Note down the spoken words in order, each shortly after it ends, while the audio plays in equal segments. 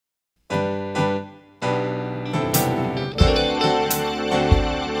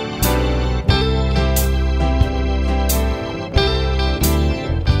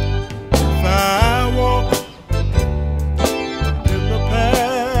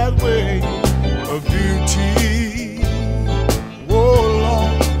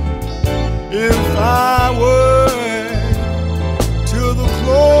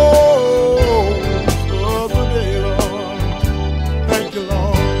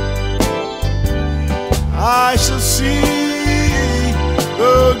shall see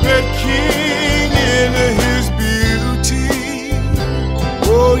the great King in his beauty.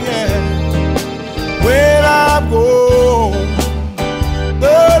 Oh yeah, when I'm gone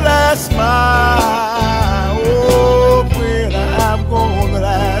the last mile. Oh, when I'm gone the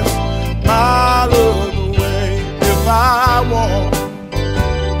last mile of the way. If I walk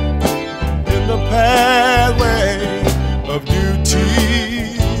in the pathway of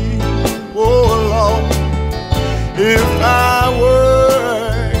duty, oh Lord, if I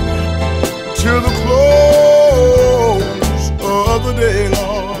work till the close of the day,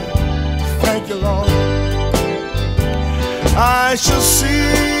 Lord, thank you, Lord, I shall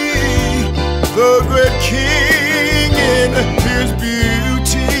see the great King in his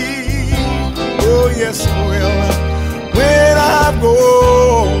beauty. Oh yes, I will. When I'm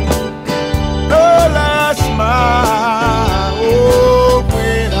gone the last mile. Oh,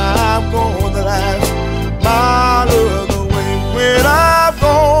 when I'm gone the last mile of the way. When I'm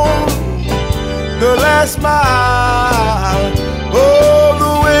gone the last mile of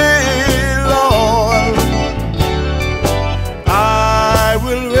the way, Lord, I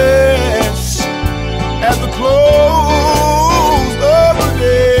will rest at the close of the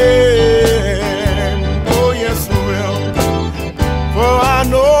day. Oh yes, I will. For I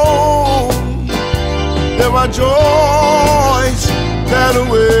know there are joys that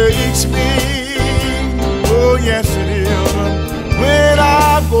awaits me. Oh yes, it is. When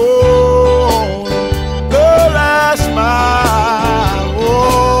I go the last mile.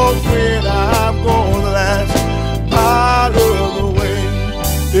 Oh, when I'm going the last mile of the way.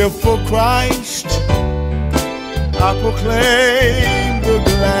 If for Christ I proclaim the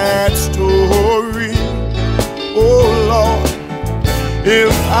glad story, oh Lord,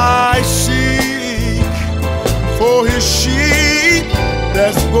 if I seek for his sheep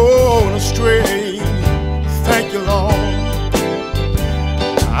that's gone astray, thank you, Lord,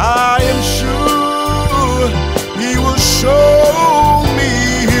 I am sure he will show me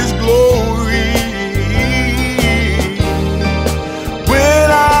his glory. When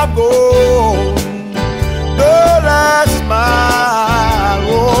I go the last mile,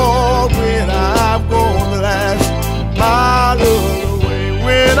 oh, when I've gone the last mile of the way.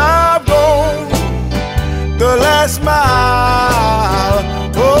 When I've gone the last mile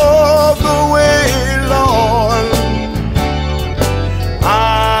of the way, Lord,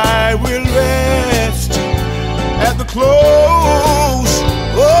 I will rest at the close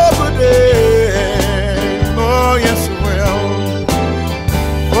of the day. Oh yes, I will.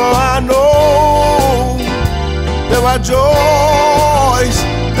 For I know there are joys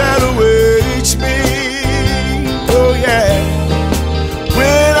that await me. Oh yeah,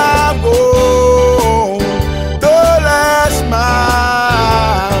 when I go the last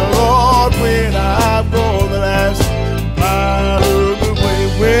mile, Lord, when I go the last mile of the way.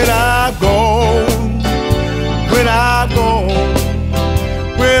 When I've gone, when I've gone,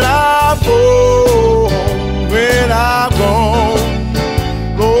 when I've gone, when I've gone,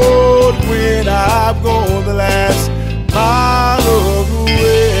 Lord, when I've gone the last